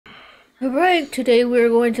Alright, today we're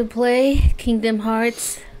going to play Kingdom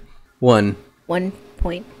Hearts 1.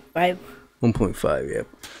 1.5. 1.5, yep.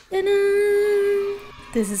 Ta-da!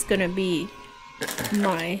 This is gonna be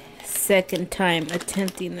my second time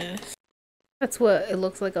attempting this. That's what it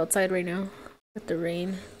looks like outside right now with the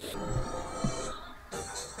rain.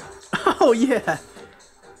 Oh, yeah!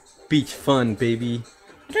 Beach fun, baby.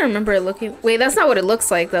 I don't remember it looking. Wait, that's not what it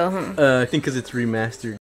looks like though, huh? I think because it's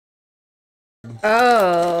remastered.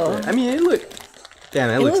 Oh. I mean, it look. Damn,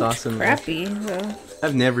 that looks awesome. Crappy, though.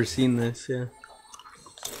 I've never seen this, yeah.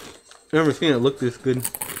 I've never seen it look this good.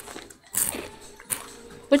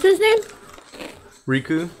 What's his name?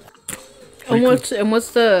 Riku. And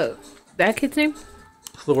what's that kid's name?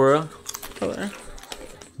 Flora. Flora.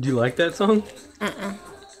 Do you like that song?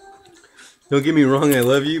 Don't get me wrong, I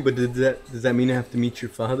love you, but does that mean I have to meet your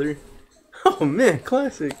father? Oh man,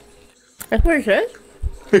 classic. That's what it says?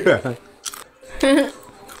 Yeah.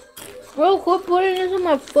 Bro, quit putting this on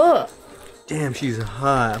my foot. Damn, she's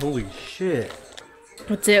hot. Holy shit.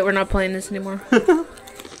 That's it, we're not playing this anymore.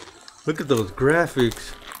 Look at those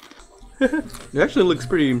graphics. It actually looks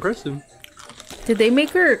pretty impressive. Did they make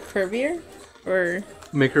her curvier? Or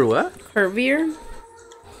Make her what? curvier?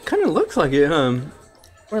 Kind of looks like it, huh?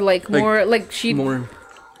 Or like more, like she, More.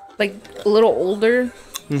 like a little older?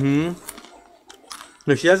 Mm-hmm.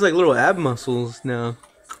 No, she has like little ab muscles now.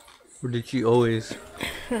 Or did she always?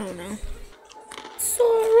 I don't know.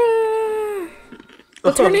 Sora!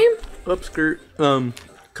 What's her name? Upskirt.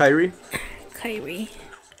 Kyrie. Kyrie.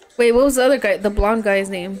 Wait, what was the other guy? The blonde guy's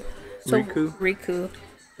name? Riku. Riku.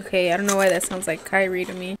 Okay, I don't know why that sounds like Kyrie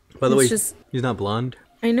to me. By the way, just... he's not blonde.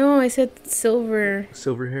 I know, I said silver.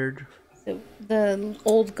 Silver haired. The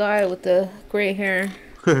old guy with the gray hair.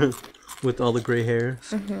 With all the gray hair.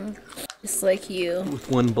 Just like you.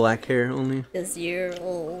 With one black hair only. Because you're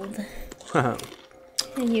old. Wow.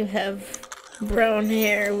 And you have brown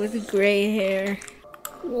hair with gray hair.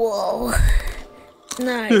 Whoa.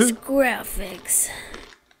 Nice graphics.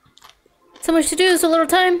 So much to do, so little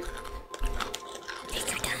time.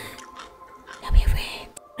 Take your time. Don't be afraid.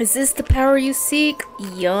 Is this the power you seek?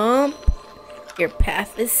 Yump. Your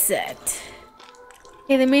path is set.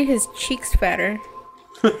 Hey, they made his cheeks fatter.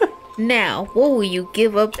 Now, what will you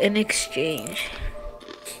give up in exchange?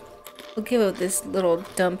 We'll give up this little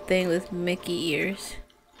dumb thing with Mickey ears.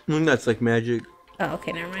 That's like magic. Oh,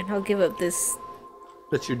 okay, never mind. I'll give up this.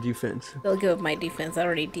 That's your defense. They'll give up my defense. I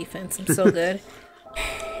don't need defense. I'm so good.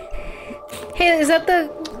 Hey, is that the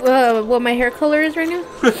what my hair color is right now?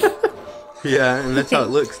 Yeah, and that's how it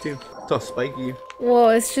looks too. It's all spiky. Well,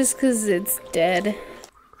 it's just because it's dead.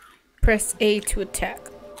 Press A to attack.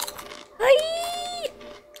 Hi!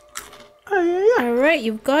 Alright,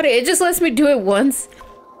 you've got it. It just lets me do it once.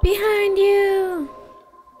 Behind you!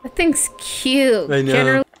 That thing's cute. I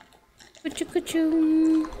know.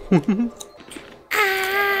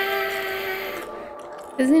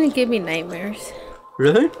 Isn't it give me nightmares?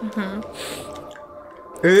 Really?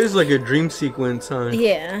 It is like a dream sequence, huh?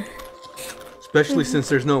 Yeah. Especially since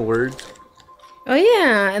there's no words. Oh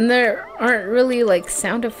yeah, and there aren't really like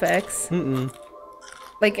sound effects.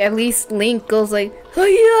 Like at least Link goes like, oh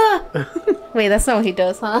yeah! Wait, that's not what he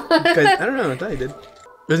does, huh? I don't know, I thought he did.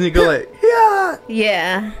 Doesn't he go like, yeah?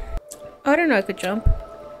 Yeah. Oh, I don't know I could jump.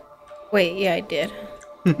 Wait, yeah, I did.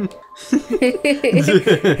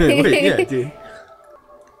 Wait, yeah, dude.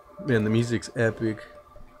 Man, the music's epic.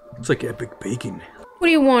 It's like epic bacon. What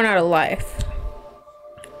do you want out of life?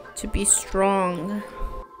 To be strong.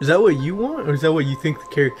 Is that what you want, or is that what you think the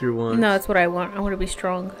character wants? No, that's what I want. I want to be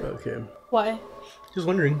strong. Okay. Why? Just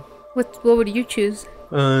wondering. What would you choose?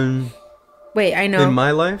 Wait, I know. In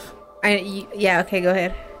my life? Yeah, okay, go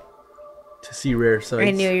ahead. To see rare sights.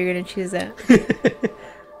 I knew you were gonna choose that.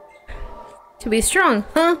 To be strong,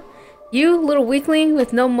 huh? You, little weakling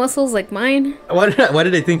with no muscles like mine? Why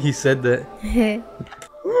did I think he said that?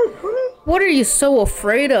 What are you so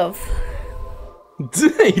afraid of?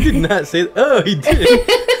 He did not say that. Oh, he did.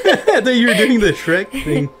 I thought you were doing the Shrek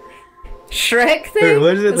thing. Shrek thing? Or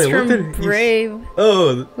what is it? It's Like, from Brave.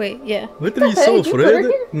 Oh. Wait, yeah. What are you so afraid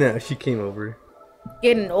of? No, she came over.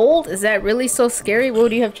 Getting old? Is that really so scary? What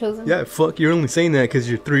would you have chosen? Yeah, fuck, you're only saying that because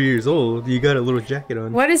you're 3 years old. You got a little jacket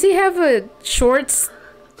on. Why does he have a shorts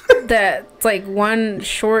that's like one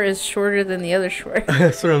short is shorter than the other short?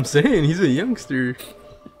 That's what I'm saying. He's a youngster.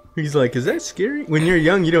 He's like, is that scary? When you're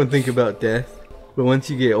young, you don't think about death. But once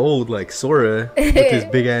you get old, like Sora, with his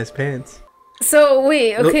big ass pants. So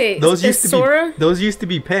wait, okay. Those used to Sora? be those used to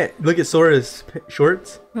be pants. Look at Sora's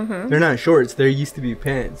shorts. They're not shorts. They used to be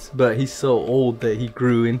pants. But he's so old that he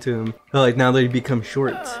grew into them. Like now they become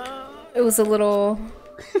shorts. It was a little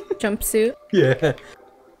jumpsuit. Yeah.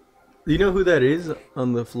 Do you know who that is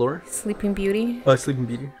on the floor? Sleeping Beauty. Oh, Sleeping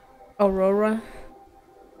Beauty. Aurora.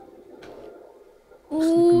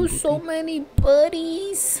 Ooh, so many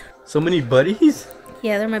buddies. So many buddies?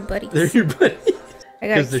 Yeah, they're my buddies. They're your buddies? I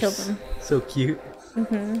gotta kill them. So cute.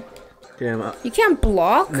 Damn. You can't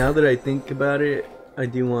block? Now that I think about it, I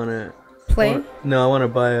do wanna... Play? No, I wanna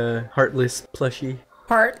buy a Heartless plushie.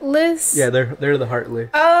 Heartless? Yeah, they're the Heartless.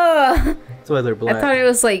 Oh! That's why they're black. I thought it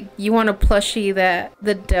was like, you want a plushie that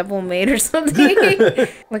the devil made or something.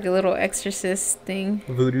 Like a little exorcist thing.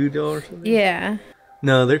 Voodoo doll or something? Yeah.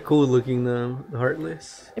 No, they're cool looking though. The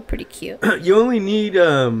Heartless. They're pretty cute. You only need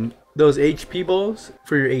those HP balls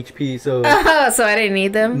for your HP, so... Oh, so I didn't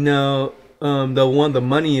need them? No, the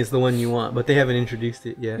money is the one you want, but they haven't introduced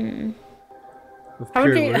it yet.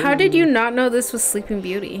 How did you not know this was Sleeping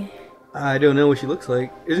Beauty? I don't know what she looks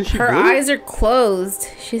like. Isn't she Her blue? eyes are closed.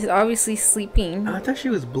 She's obviously sleeping. I thought she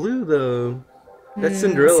was blue though. That's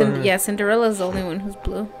Cinderella. Yeah, Cinderella's the only one who's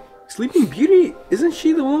blue. Sleeping Beauty, isn't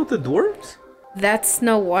she the one with the dwarves? That's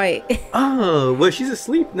Snow White. Oh, well, she's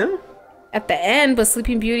asleep now? At the end, but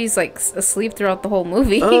Sleeping Beauty's like asleep throughout the whole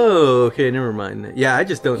movie. Oh, okay, never mind. Yeah, I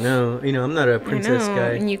just don't know. You know, I'm not a princess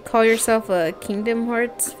guy. And you call yourself a Kingdom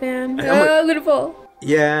Hearts fan? I'm gonna fall.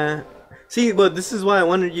 Yeah. See, but this is why I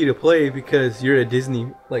wanted you to play, because you're a Disney,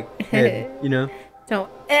 like, head, you know? Don't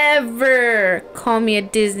ever call me a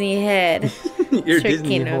Disney head. You're a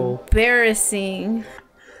Disney hole. Embarrassing.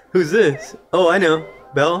 Who's this? Oh, I know.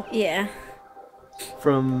 Belle? Yeah.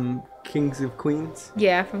 From Kings of Queens?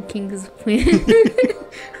 Yeah, from Kings of Queens.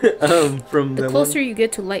 From the closer you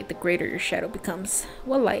get to light, the greater your shadow becomes.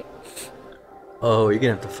 What light? Oh, you're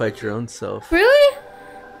gonna have to fight your own self. Really?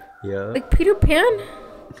 Yeah. Like Peter Pan?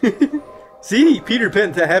 See, Peter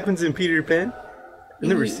Pan. That happens in Peter Pan. I've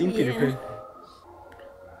never seen Peter Pan.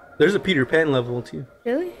 There's a Peter Pan level too.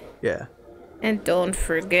 Really? Yeah. And don't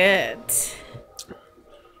forget.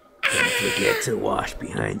 Don't forget to wash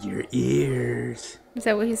behind your ears. Is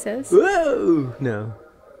that what he says? Whoa! No.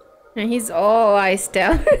 And he's all iced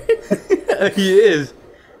out. He is.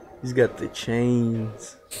 He's got the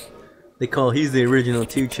chains. He's the original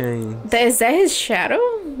 2 Chainz. Is that his shadow?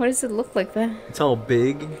 Why does it look like that? It's all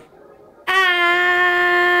big.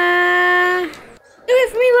 Ah! Get away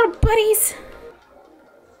from me, little buddies!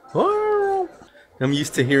 Oh. I'm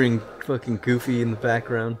used to hearing fucking Goofy in the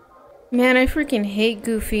background. Man, I freaking hate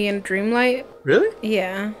Goofy and Dreamlight. Really?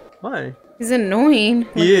 Yeah. Why? He's annoying.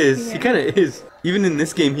 He is. Yeah. He kind of is. Even in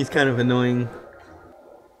this game, he's kind of annoying.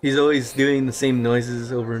 He's always doing the same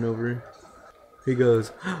noises over and over. He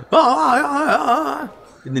goes, ah, ah, ah, ah,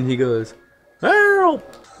 and then he goes, help!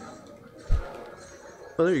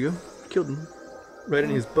 Oh, there you go. Killed him. Right in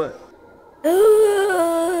his butt.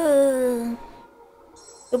 Ooh.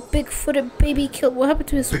 The big-footed baby killed. What happened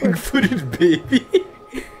to his sword? Big-footed baby?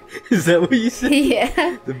 Is that what you said?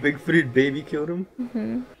 Yeah. The big-footed baby killed him?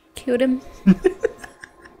 Mm-hmm. Killed him.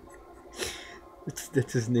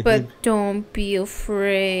 That's his name. But don't be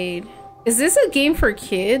afraid. Is this a game for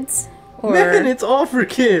kids? Or... Man, it's all for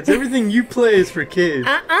kids. Everything you play is for kids.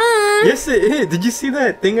 Yes, it is. Did you see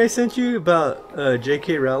that thing I sent you about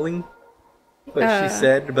J.K. Rowling? What she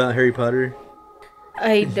said about Harry Potter?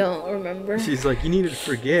 I don't remember. She's like, you need to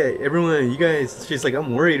forget. Everyone, you guys, she's like,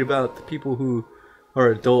 I'm worried about the people who are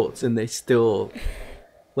adults and they still,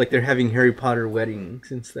 like, they're having Harry Potter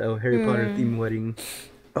weddings and stuff. Harry Potter themed wedding.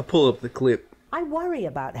 I'll pull up the clip. I worry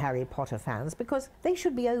about Harry Potter fans because they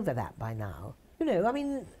should be over that by now. You know, I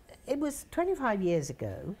mean... It was 25 years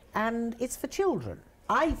ago, and it's for children.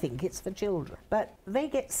 I think it's for children, but they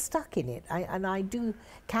get stuck in it. I do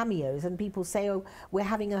cameos, and people say, oh, we're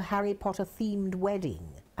having a Harry Potter-themed wedding.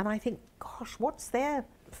 And I think, gosh, what's their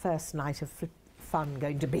first night of fun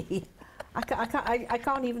going to be? I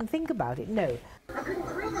can't even think about it, no.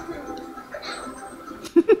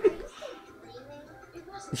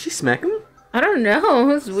 Did she smack him? I don't know,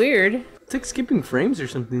 it was weird. It's like skipping frames or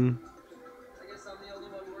something.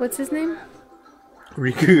 What's his name?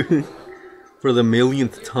 Riku. For the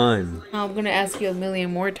millionth time. Oh, I'm gonna ask you a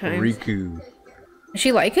million more times. Riku. Does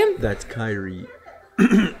she like him? That's Kyrie.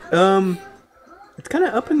 It's kind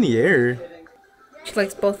of up in the air. She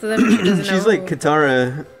likes both of them. She doesn't She's know like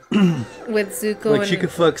Katara. With Zuko. Like and she could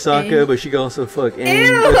fuck Sokka, Aang. but she could also fuck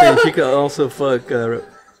Aang. But then she could also fuck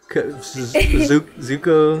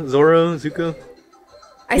Zuko.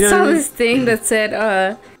 I saw this thing that said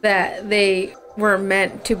that they were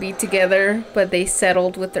meant to be together, but they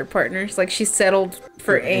settled with their partners. Like she settled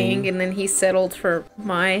for Aang, and then he settled for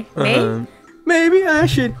Mai. Maybe I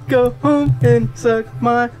should go home and suck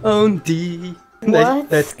my own D.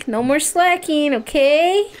 What? No more slacking,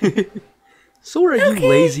 okay? Sora, you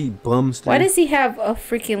lazy bumster. Why does he have a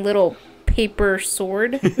freaking little paper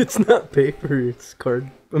sword? It's not paper, it's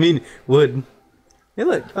card. I mean, wood. Hey,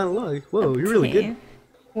 look, found a log. Whoa, you're really good.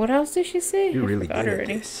 What else did she say? You're really forgot good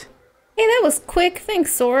already. at this. Hey, that was quick.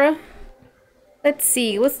 Thanks, Sora. Let's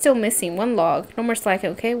see. What's still missing? One log. No more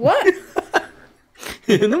slacking, okay? What?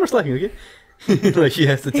 No more slacking, okay? Like she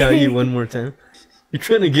has to tell you one more time. You're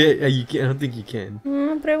trying to get... you can't, I don't think you can.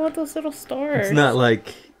 But I want those little stars. It's not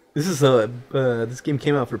like... This is this game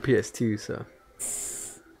came out for PS2, so...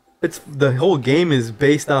 It's the whole game is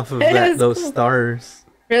based off of those cool. stars.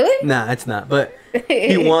 Really? Nah, it's not. But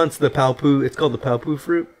he wants the Palpu. It's called the Palpu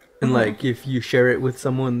fruit. And like, if you share it with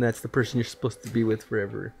someone, that's the person you're supposed to be with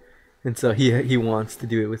forever. And so he wants to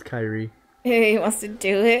do it with Kyrie. He wants to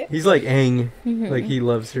do it. He's like Aang. Like he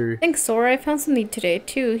loves her. Thanks, Sora. I found something today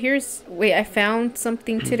too. Wait, I found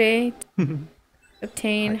something today.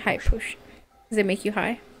 Obtain high push. Does it make you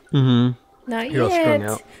high? Not You're all strung yet.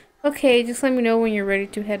 out. Okay, just let me know when you're ready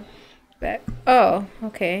to head back. Oh,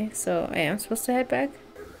 okay. So I am supposed to head back?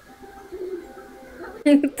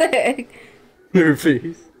 What the heck? Her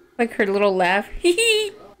face. Like her little laugh.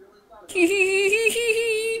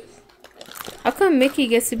 How come Mickey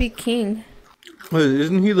gets to be king? Well,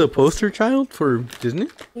 isn't he the poster child for Disney?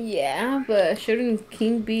 Yeah, but shouldn't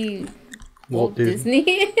king be Walt Walt Disney?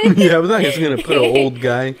 Yeah, I was not just gonna put an old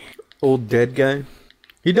guy, old dead guy.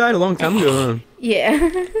 He died a long time ago, huh? Yeah.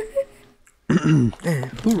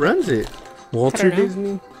 Who runs it? Walter I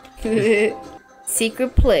don't Disney?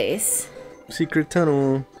 Secret place. Secret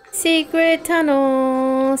tunnel. Secret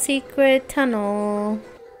tunnel. Secret tunnel.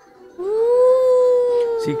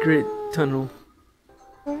 Ooh. Secret tunnel.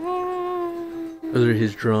 Those are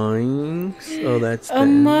his drawings. Oh, that's a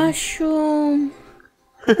mushroom.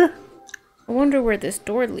 I wonder where this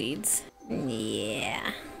door leads.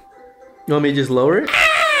 Yeah. You want me to just lower it?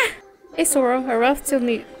 Hey Sora, a raft still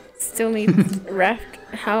needs raft.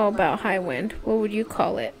 How about high wind? What would you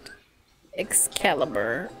call it?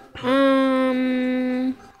 Excalibur.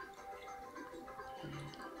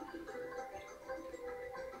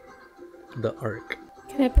 The arc.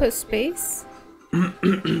 Can I put space?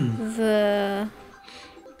 The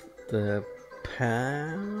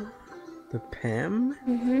Pam? The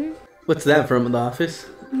Pam? What's that from, The Office?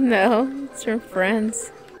 No, it's from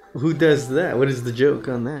Friends. Who does that? What is the joke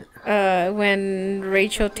on that? When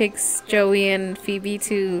Rachel takes Joey and Phoebe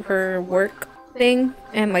to her work thing,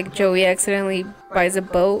 and like Joey accidentally buys a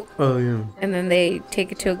boat. Oh yeah. And then they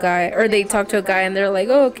take it to a guy, or they talk to a guy, and they're like,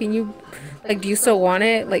 "Oh, can you, like, do you still want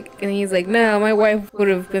it?" Like, and he's like, "No, my wife would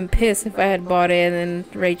have been pissed if I had bought it." And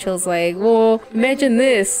then Rachel's like, "Well, imagine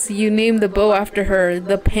this: you name the boat after her,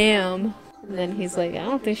 the Pam." And then he's like, "I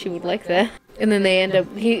don't think she would like that." And then they end up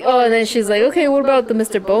and then she's like, "Okay, what about the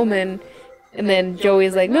Mr. Bowman?" And then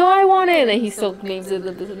Joey's like, "No, I want it." And then he still names it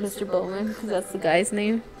the Mr. Bowman because that's the guy's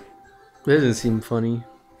name. That doesn't seem funny.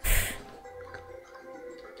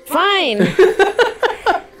 Fine.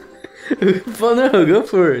 Well, no, go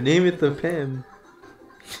for it. Name it the Pam.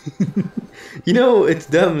 You know, it's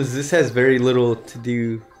dumb. This has very little to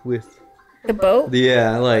do with The boat?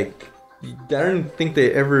 Yeah, like I don't think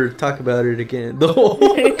they ever talk about it again. The whole.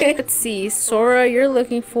 Let's see, Sora, you're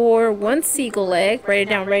looking for 1 seagull egg. Write it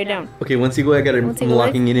down. Write it down. Okay, 1 seagull egg. I'm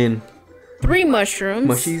locking it in. 3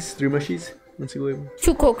 mushrooms. 3 mushies. 1 seagull egg.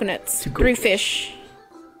 2 coconuts. 3 fish.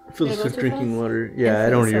 Fill this with drinking water. Yeah, I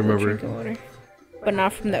don't even remember. Water. But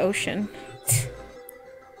not from the ocean.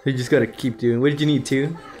 You just gotta keep doing. What did you need?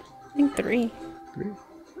 2? I think 3. 3.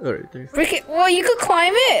 All right, there. Freaking! Well, you could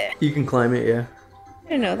climb it. You can climb it, yeah. I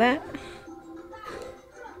didn't know that.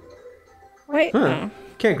 Wait. Huh? No.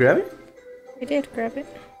 Can't grab it? I did grab it.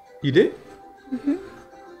 You did?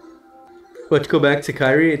 But to go back to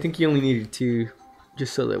Kyrie, I think you only needed 2,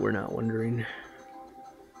 just so that we're not wondering.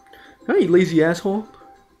 Oh, you lazy asshole.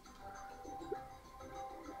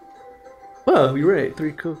 Oh, you're right.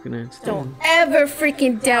 3 coconuts. Don't ever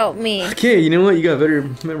freaking doubt me. Okay, you know what? You got better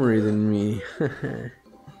memory than me.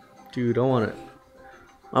 Dude, I want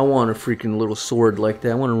a freaking little sword like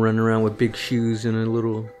that. I want to run around with big shoes and a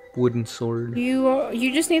little wooden sword.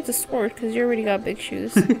 You just need the sword because you already got big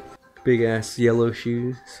shoes. Big ass yellow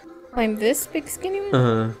shoes. Climb this big skinny one?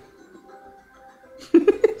 Uh-huh.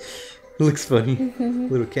 Looks funny.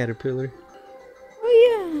 Little caterpillar.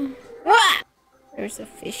 Oh yeah. Ah! There's a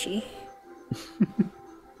fishy.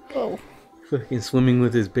 Oh. Fucking swimming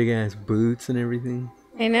with his big ass boots and everything.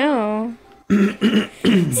 I know.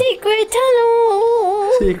 Secret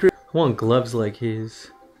tunnel. Secret. I want gloves like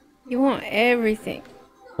his. You want everything.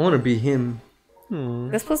 I want to be him.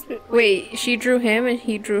 Aww. That's supposed to be. Wait, she drew him and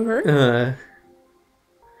he drew her?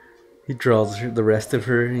 He draws the rest of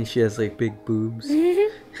her, and she has like big boobs.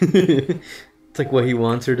 It's like what he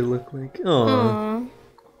wants her to look like. Aww.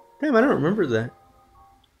 Damn, I don't remember that.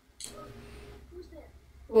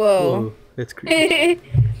 Whoa. That's creepy.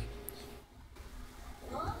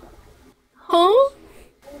 Huh?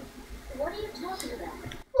 What are you talking about?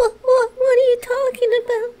 What are you talking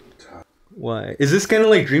about? Why? Is this kind of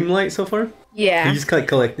like Dreamlight so far? Yeah. You just like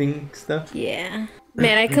collecting stuff? Yeah.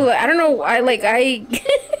 Man, I don't know.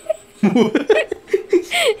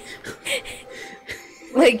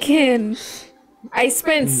 I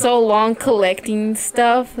spent so long collecting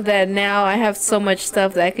stuff that now I have so much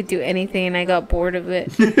stuff that I could do anything and I got bored of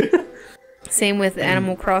it. Same with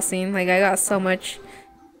Animal Crossing. Like, I got so much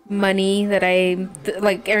money that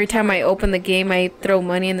every time I open the game, I throw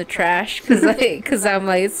money in the trash because I'm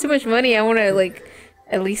like, it's too much money. I want to, like,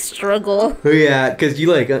 at least struggle. Oh, yeah, because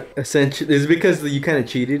you, like, essentially... Is it because you kind of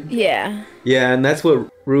cheated? Yeah. Yeah, and that's what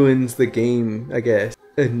ruins the game, I guess.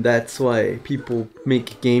 And that's why people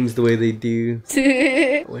make games the way they do.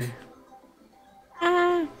 Dude,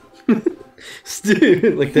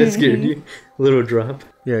 like that scared you? A little drop.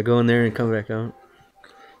 Yeah, go in there and come back out.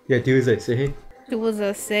 Yeah, do as I say. Do as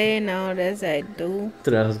I say, not as I do. That's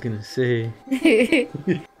what I was gonna say.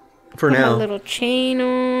 For Put now. my little chain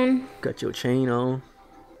on. Got your chain on.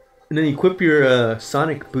 And then equip your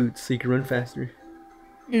Sonic boots so you can run faster.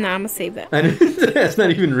 Nah, I'm gonna save that. That's not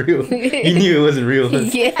even real. You knew it wasn't real. Huh?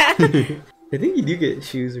 Yeah. I think you do get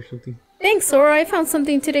shoes or something. Thanks, Sora. I found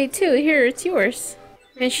something today too. Here, it's yours.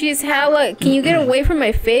 And she's hella. Can you get away from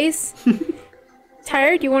my face?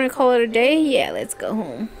 Tired? You want to call it a day? Yeah, let's go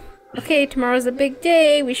home. Okay, tomorrow's a big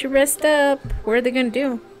day. We should rest up. What are they gonna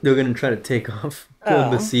do? They're gonna try to take off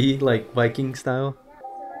the sea, like Viking style.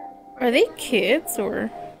 Are they kids or?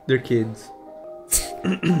 They're kids.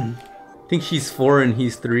 I think she's 4 and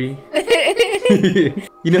he's 3.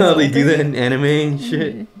 You know how they do that in anime and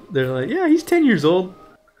shit? They're like, yeah, he's 10 years old.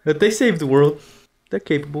 But they saved the world. They're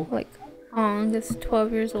capable. Like, Ong is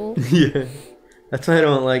 12 years old. Yeah. That's why I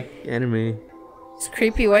don't like anime. It's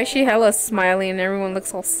creepy. Why is she hella smiling and everyone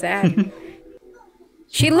looks all sad?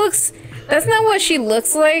 She looks... That's not what she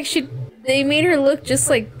looks like. They made her look just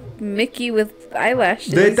like Mickey with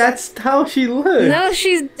eyelashes. That's how she looks. No,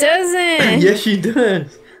 she doesn't. Yes, she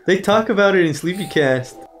does. They talk about it in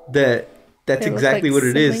Sleepycast that's exactly like what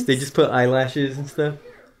it siblings. is. They just put eyelashes and stuff.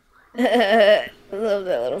 I love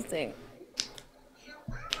that little thing.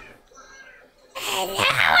 Hello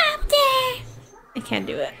up there. I can't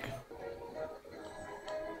do it.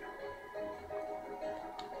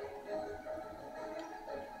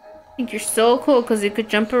 I think you're so cool because you could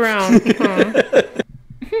jump around. Huh?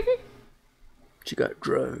 She got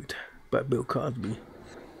drugged by Bill Cosby.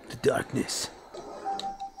 The darkness.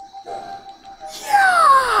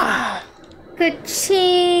 Yeah!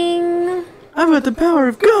 Ka-ching! I've got the power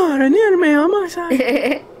of God and the anime on my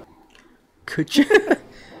side. Ka-ching!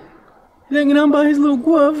 Hanging on by his little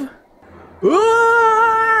glove.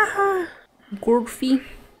 Ah! Gorfy.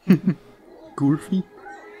 Goofy.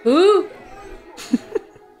 Ooh!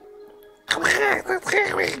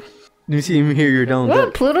 Do you see him hear your Donald What?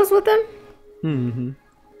 Duck? Pluto's with them? Mm-hmm.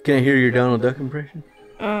 Can I hear your Donald Duck impression?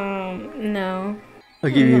 No. I'll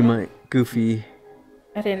give you my Goofy.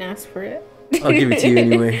 I didn't ask for it. I'll give it to you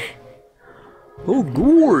anyway. Oh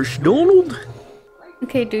gosh, Donald.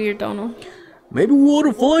 Okay, do your Donald. Maybe we ought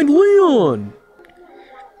to find Leon.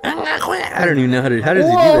 I don't even know how does he do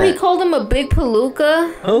Whoa, that? he called him a big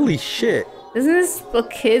palooka? Holy shit. Isn't this a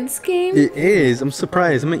kid's game? It is. I'm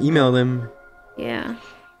surprised. I'm gonna email them. Yeah.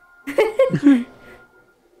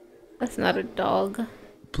 That's not a dog.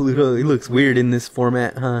 Pluto, he looks weird in this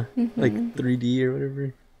format, huh? Like 3D or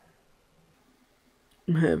whatever.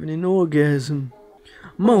 I'm having an orgasm.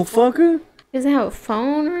 Motherfucker. Doesn't have a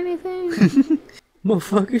phone or anything?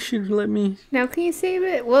 Motherfucker should let me. Now can you save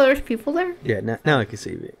it? Well, there's people there. Yeah, now I can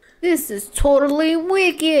save it. This is totally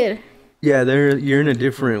wicked. Yeah, you're in a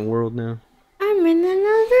different world now. I'm in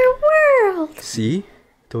another world. See?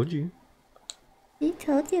 Told you. He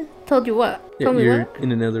told you. Told you what? Yeah, Told me you're what?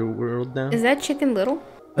 in another world now. Is that Chicken Little?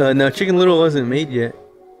 No, Chicken Little wasn't made yet.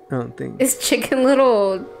 I don't think. Is Chicken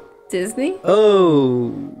Little Disney?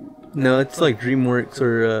 Oh, no, it's like DreamWorks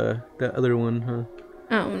or the other one, huh?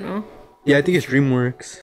 I don't know. Yeah, I think it's DreamWorks.